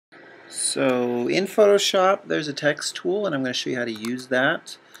So in Photoshop there's a text tool and I'm going to show you how to use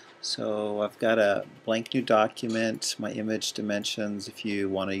that. So I've got a blank new document. My image dimensions, if you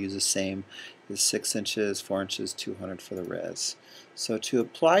want to use the same, is 6 inches, 4 inches, 200 for the res. So to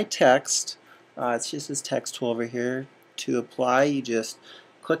apply text, it's just this text tool over here. To apply, you just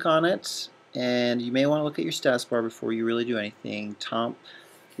click on it, and you may want to look at your status bar before you really do anything.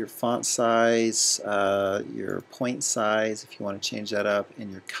 Your font size, your point size if you want to change that up,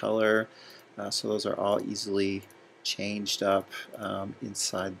 and your color. So those are all easily changed up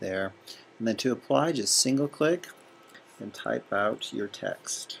inside there. And then to apply, just single click and type out your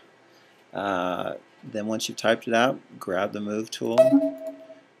text. Then once you've typed it out, grab the move tool,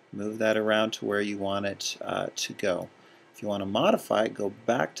 move that around to where you want it to go. If you want to modify it, go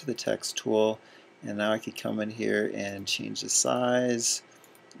back to the text tool, and now I could come in here and change the size.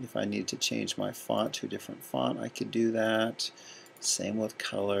 If I need to change my font to a different font, I could do that. Same with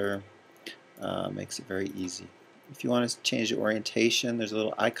color. Makes it very easy. If you want to change the orientation, there's a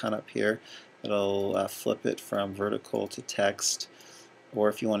little icon up here that'll flip it from vertical to text. Or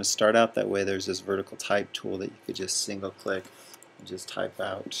if you want to start out that way, there's this vertical type tool that you could just single click and just type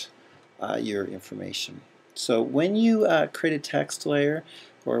out your information. So when you create a text layer,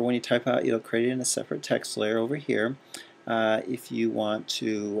 or when you type out, you'll create it in a separate text layer over here. If you want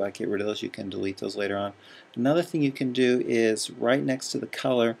to get rid of those, you can delete those later on. Another thing you can do is right next to the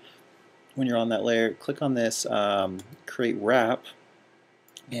color, when you're on that layer, click on this create wrap,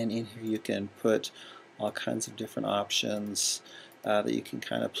 and in here you can put all kinds of different options that you can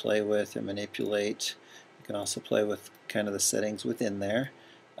kind of play with and manipulate. You can also play with kind of the settings within there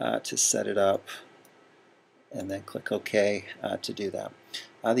to set it up, and then click OK to do that.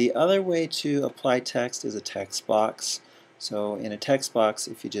 The other way to apply text is a text box. So in a text box,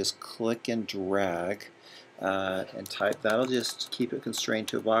 if you just click and drag and type, that'll just keep it constrained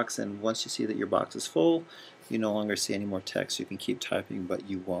to a box, and once you see that your box is full, you no longer see any more text. You can keep typing, but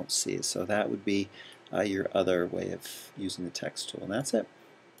you won't see it. So that would be your other way of using the text tool, and that's it.